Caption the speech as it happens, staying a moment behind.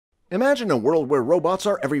Imagine a world where robots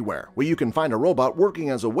are everywhere, where you can find a robot working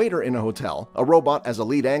as a waiter in a hotel, a robot as a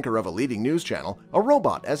lead anchor of a leading news channel, a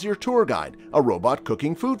robot as your tour guide, a robot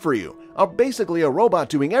cooking food for you, basically a robot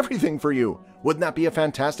doing everything for you. Wouldn't that be a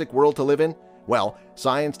fantastic world to live in? Well,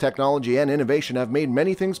 science, technology, and innovation have made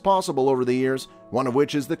many things possible over the years, one of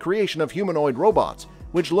which is the creation of humanoid robots,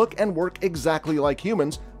 which look and work exactly like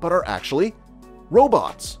humans, but are actually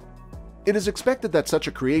robots. It is expected that such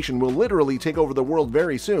a creation will literally take over the world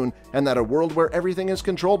very soon, and that a world where everything is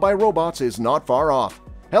controlled by robots is not far off.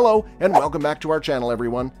 Hello, and welcome back to our channel,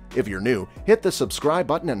 everyone. If you're new, hit the subscribe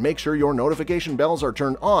button and make sure your notification bells are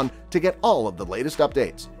turned on to get all of the latest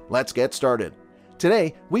updates. Let's get started.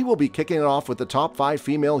 Today, we will be kicking it off with the top 5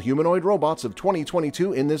 female humanoid robots of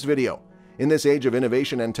 2022 in this video. In this age of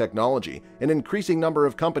innovation and technology, an increasing number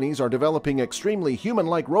of companies are developing extremely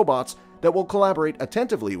human-like robots that will collaborate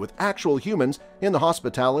attentively with actual humans in the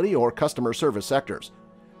hospitality or customer service sectors.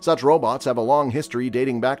 Such robots have a long history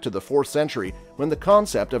dating back to the 4th century, when the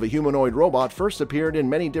concept of a humanoid robot first appeared in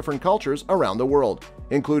many different cultures around the world,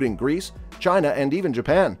 including Greece, China, and even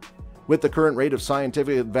Japan. With the current rate of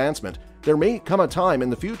scientific advancement, there may come a time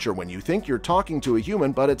in the future when you think you're talking to a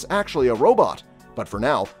human, but it's actually a robot. But for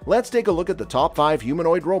now, let's take a look at the top 5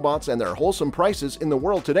 humanoid robots and their wholesome prices in the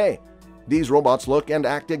world today. These robots look and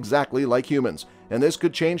act exactly like humans, and this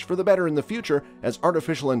could change for the better in the future as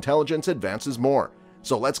artificial intelligence advances more.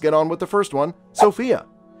 So let's get on with the first one, Sophia.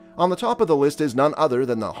 On the top of the list is none other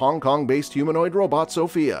than the Hong Kong-based humanoid robot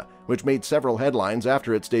Sophia, which made several headlines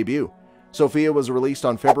after its debut. Sophia was released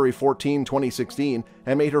on February 14, 2016,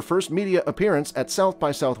 and made her first media appearance at South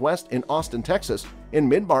by Southwest in Austin, Texas in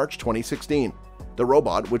mid-March 2016. The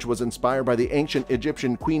robot, which was inspired by the ancient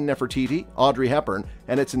Egyptian Queen Nefertiti, Audrey Hepburn,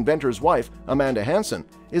 and its inventor's wife, Amanda Hansen,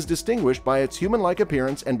 is distinguished by its human-like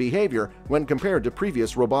appearance and behavior when compared to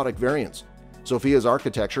previous robotic variants. Sophia's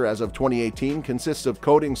architecture as of 2018 consists of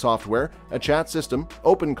coding software, a chat system,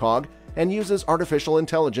 OpenCog, and uses artificial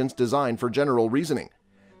intelligence designed for general reasoning.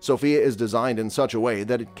 Sophia is designed in such a way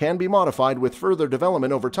that it can be modified with further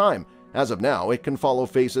development over time. As of now, it can follow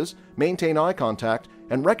faces, maintain eye contact,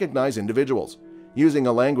 and recognize individuals. Using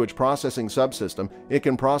a language processing subsystem, it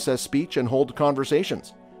can process speech and hold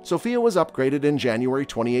conversations. Sophia was upgraded in January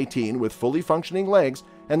 2018 with fully functioning legs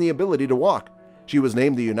and the ability to walk. She was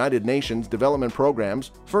named the United Nations Development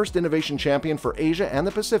Programme's first innovation champion for Asia and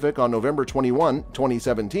the Pacific on November 21,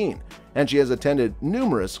 2017, and she has attended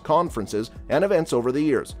numerous conferences and events over the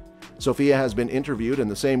years. Sophia has been interviewed in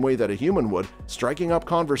the same way that a human would, striking up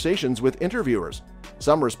conversations with interviewers.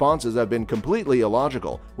 Some responses have been completely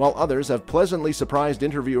illogical, while others have pleasantly surprised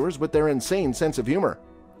interviewers with their insane sense of humor.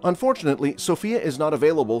 Unfortunately, Sophia is not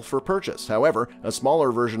available for purchase. However, a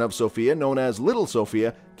smaller version of Sophia, known as Little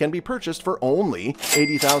Sophia, can be purchased for only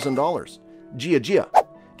 $80,000. Jia.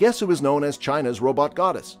 Guess who is known as China's robot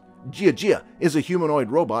goddess? Jia is a humanoid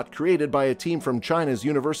robot created by a team from China's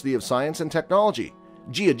University of Science and Technology.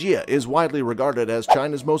 Jia is widely regarded as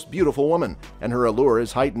China's most beautiful woman, and her allure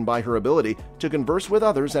is heightened by her ability to converse with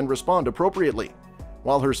others and respond appropriately.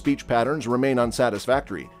 While her speech patterns remain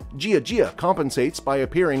unsatisfactory, Jia compensates by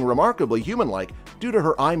appearing remarkably human-like due to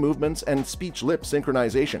her eye movements and speech-lip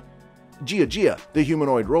synchronization. Jia, the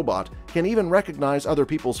humanoid robot, can even recognize other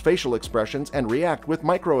people's facial expressions and react with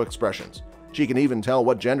micro-expressions. She can even tell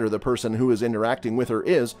what gender the person who is interacting with her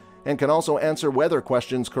is, and can also answer weather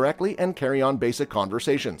questions correctly and carry on basic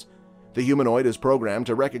conversations. The humanoid is programmed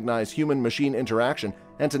to recognize human-machine interaction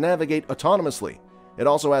and to navigate autonomously. It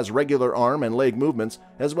also has regular arm and leg movements,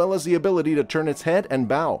 as well as the ability to turn its head and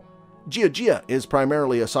bow. Jia is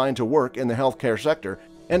primarily assigned to work in the healthcare sector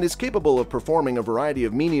and is capable of performing a variety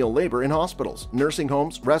of menial labor in hospitals, nursing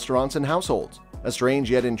homes, restaurants, and households. A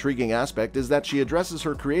strange yet intriguing aspect is that she addresses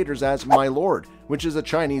her creators as "My Lord," which is a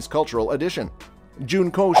Chinese cultural addition.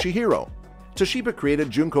 Junko Shihiro. Toshiba created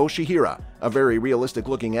Junko Shihira, a very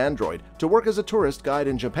realistic-looking android, to work as a tourist guide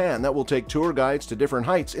in Japan that will take tour guides to different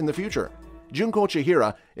heights in the future. Junko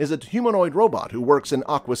Shihira is a humanoid robot who works in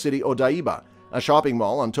Aqua City Odaiba, a shopping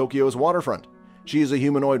mall on Tokyo's waterfront. She is a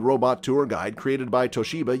humanoid robot tour guide created by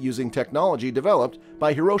Toshiba using technology developed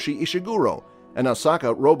by Hiroshi Ishiguro, an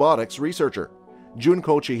Osaka robotics researcher.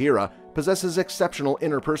 Junko Shihira possesses exceptional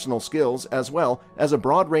interpersonal skills as well as a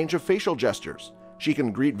broad range of facial gestures. She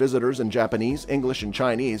can greet visitors in Japanese, English, and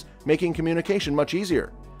Chinese, making communication much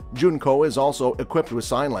easier. Junko is also equipped with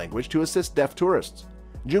sign language to assist deaf tourists.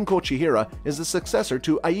 Junko Chihira is the successor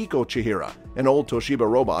to Aiko Chihira, an old Toshiba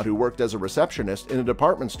robot who worked as a receptionist in a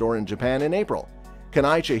department store in Japan in April.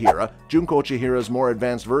 Kanai Chihira, Junko Chihira's more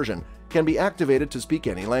advanced version, can be activated to speak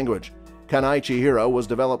any language. Kanai Chihiro was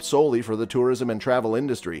developed solely for the tourism and travel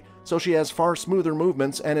industry, so she has far smoother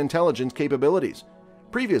movements and intelligence capabilities.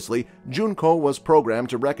 Previously, Junko was programmed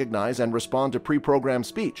to recognize and respond to pre-programmed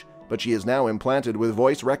speech, but she is now implanted with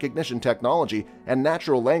voice recognition technology and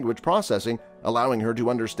natural language processing, allowing her to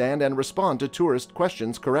understand and respond to tourist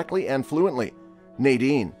questions correctly and fluently.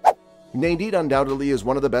 Nadine. Nadine undoubtedly is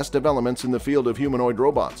one of the best developments in the field of humanoid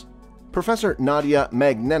robots. Professor Nadia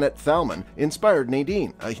Magnenet-Thalmann inspired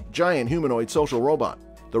Nadine, a giant humanoid social robot.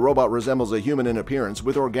 The robot resembles a human in appearance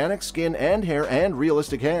with organic skin and hair and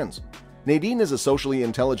realistic hands. Nadine is a socially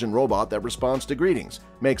intelligent robot that responds to greetings,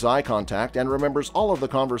 makes eye contact, and remembers all of the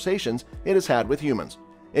conversations it has had with humans.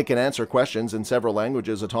 It can answer questions in several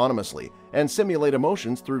languages autonomously and simulate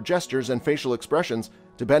emotions through gestures and facial expressions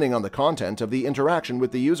depending on the content of the interaction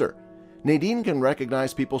with the user. Nadine can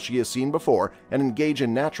recognize people she has seen before and engage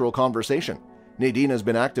in natural conversation. Nadine has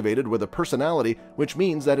been activated with a personality, which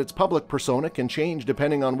means that its public persona can change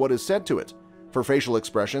depending on what is said to it. For facial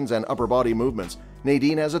expressions and upper body movements,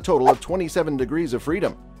 Nadine has a total of 27 degrees of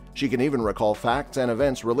freedom. She can even recall facts and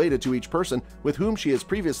events related to each person with whom she has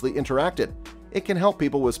previously interacted. It can help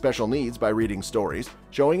people with special needs by reading stories,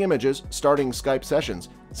 showing images, starting Skype sessions,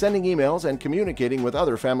 sending emails, and communicating with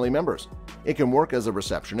other family members. It can work as a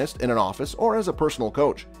receptionist in an office or as a personal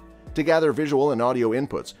coach. To gather visual and audio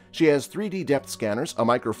inputs, she has 3D depth scanners, a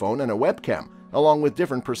microphone, and a webcam, along with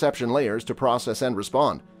different perception layers to process and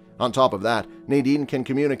respond. On top of that, Nadine can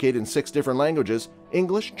communicate in 6 different languages: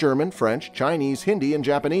 English, German, French, Chinese, Hindi, and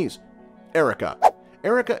Japanese. Erica.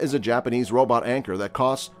 Erica is a Japanese robot anchor that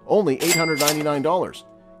costs only $899.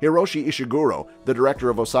 Hiroshi Ishiguro, the director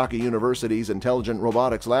of Osaka University's Intelligent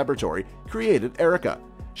Robotics Laboratory, created Erica.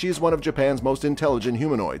 She is one of Japan's most intelligent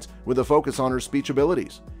humanoids, with a focus on her speech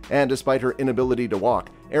abilities. And despite her inability to walk,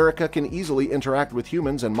 Erica can easily interact with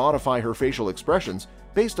humans and modify her facial expressions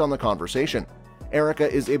based on the conversation.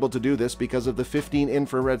 Erica is able to do this because of the 15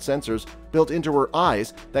 infrared sensors built into her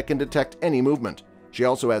eyes that can detect any movement. She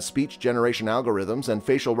also has speech generation algorithms and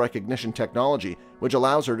facial recognition technology, which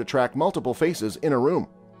allows her to track multiple faces in a room.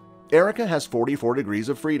 Erica has 44 degrees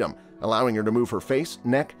of freedom, allowing her to move her face,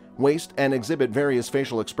 neck, waist, and exhibit various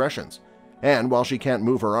facial expressions. And while she can't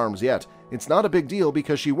move her arms yet, it's not a big deal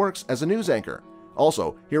because she works as a news anchor.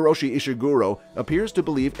 Also, Hiroshi Ishiguro appears to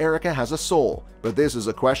believe Erica has a soul, but this is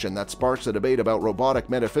a question that sparks a debate about robotic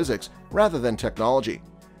metaphysics rather than technology.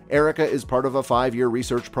 Erica is part of a 5-year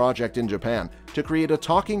research project in Japan to create a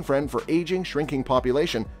talking friend for aging, shrinking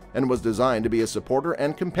population, and was designed to be a supporter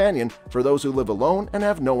and companion for those who live alone and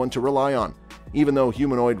have no one to rely on. Even though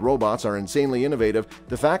humanoid robots are insanely innovative,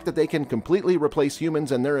 the fact that they can completely replace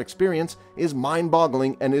humans and their experience is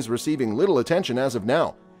mind-boggling and is receiving little attention as of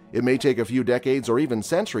now. It may take a few decades or even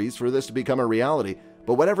centuries for this to become a reality,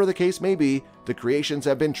 but whatever the case may be, the creations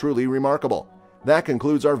have been truly remarkable. That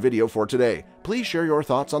concludes our video for today. Please share your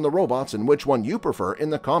thoughts on the robots and which one you prefer in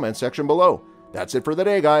the comment section below. That's it for the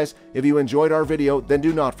day, guys. If you enjoyed our video, then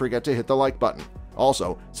do not forget to hit the like button.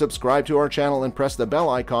 Also, subscribe to our channel and press the bell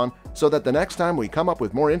icon so that the next time we come up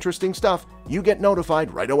with more interesting stuff, you get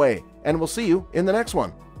notified right away. And we'll see you in the next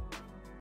one.